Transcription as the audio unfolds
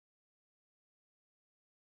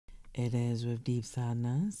It is with deep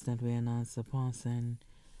sadness that we announce the passing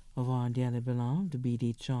of our dearly beloved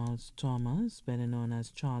Bede Charles Thomas, better known as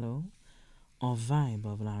Charlo, or Vibe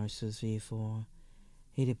of Larissa's V4.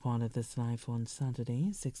 He departed this life on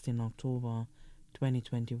Saturday, 16 October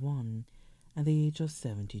 2021, at the age of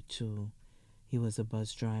 72. He was a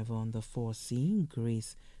bus driver on the 4C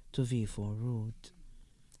Grace to V4 route.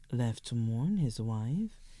 Left to mourn his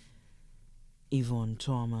wife, Yvonne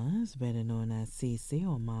Thomas, better known as Cece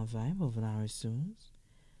or Ma Vibe of Larissa's.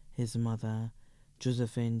 His mother,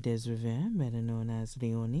 Josephine Desriviere, better known as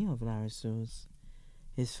Leonie of Larissa's.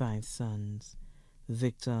 His 5 sons,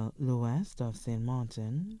 Victor Louest of St.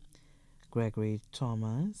 Martin, Gregory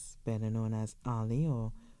Thomas, better known as Ali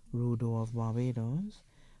or Rudo of Barbados,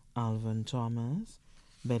 Alvin Thomas,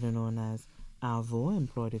 better known as Alvo,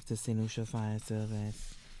 employed with the St. Lucia Fire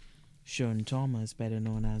Service, Sean Thomas, better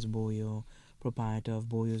known as Boyo, proprietor of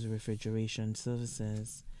Boyo's Refrigeration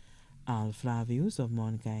Services, Al Flavius of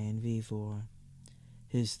Moncayo V4.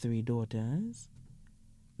 His 3 daughters,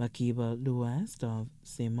 Makiba Louest of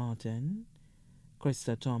St. Martin,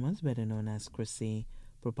 Krista Thomas, better known as Chrissy,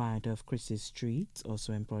 proprietor of Chrissy's Street,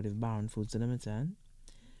 also employed with Baron Foods Limited,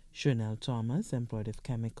 Chanel Thomas, employed with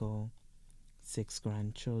Chemical, 6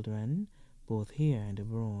 grandchildren, both here and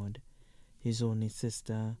abroad. His only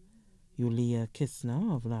sister, Yulia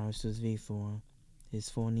Kistner of Larissa's V4. His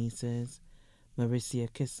 4 nieces, Maricia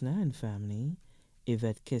Kistner and family,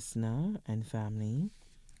 Yvette Kistner and family,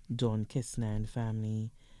 Dawn Kistner and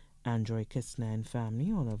family, Androy Kistner and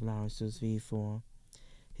family, all of Larissa's V4.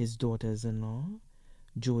 His daughters-in-law,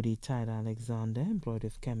 Jody Tyler Alexander, employed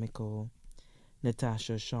with Chemical,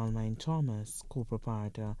 Natasha Charlemagne Thomas,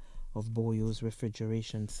 co-proprietor of Boyo's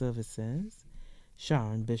Refrigeration Services,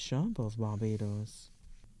 Sharon Bishop of Barbados.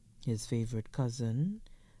 His favorite cousin,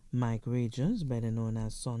 Mike Rages, better known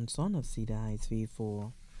as Son of Cedar Heights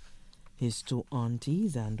V4. His 2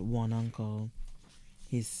 aunties and 1 uncle.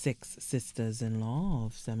 His 6 sisters-in-law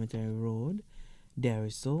of Cemetery Road,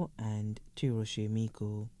 Deriso and Tiroche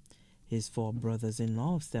Miku. His 4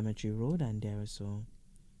 brothers-in-law of Cemetery Road and Deriso.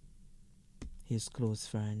 His close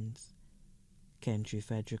friends, Kentry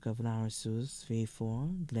Frederick of Larissa's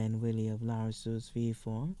V4, Glenn Willie of Larissa's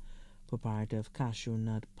V4, proprietor of Cashew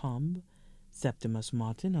Nut Pub, Septimus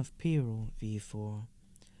Martin of Peru V4.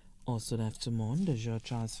 Also left to mourn the Bede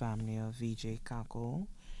Charles family of VJ Kako,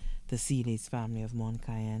 the Seeley's family of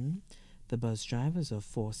Moncayo, the bus drivers of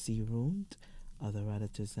 4C route, other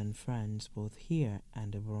relatives and friends both here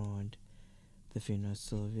and abroad. The funeral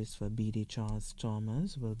service for Bede Charles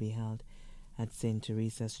Thomas will be held at St.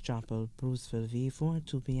 Teresa's Chapel, Bruceville V4 at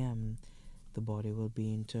 2 p.m. The body will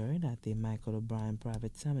be interred at the Michael O'Brien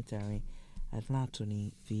Private Cemetery at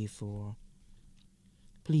Latony V4.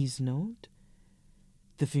 Please note,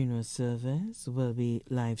 the funeral service will be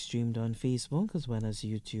live streamed on Facebook as well as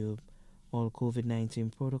YouTube. All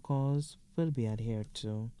COVID-19 protocols will be adhered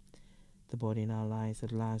to. The body now lies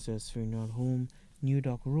at Lazarus Funeral Home, New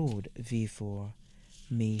Dock Road, V4.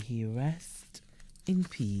 May he rest in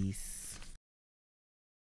peace.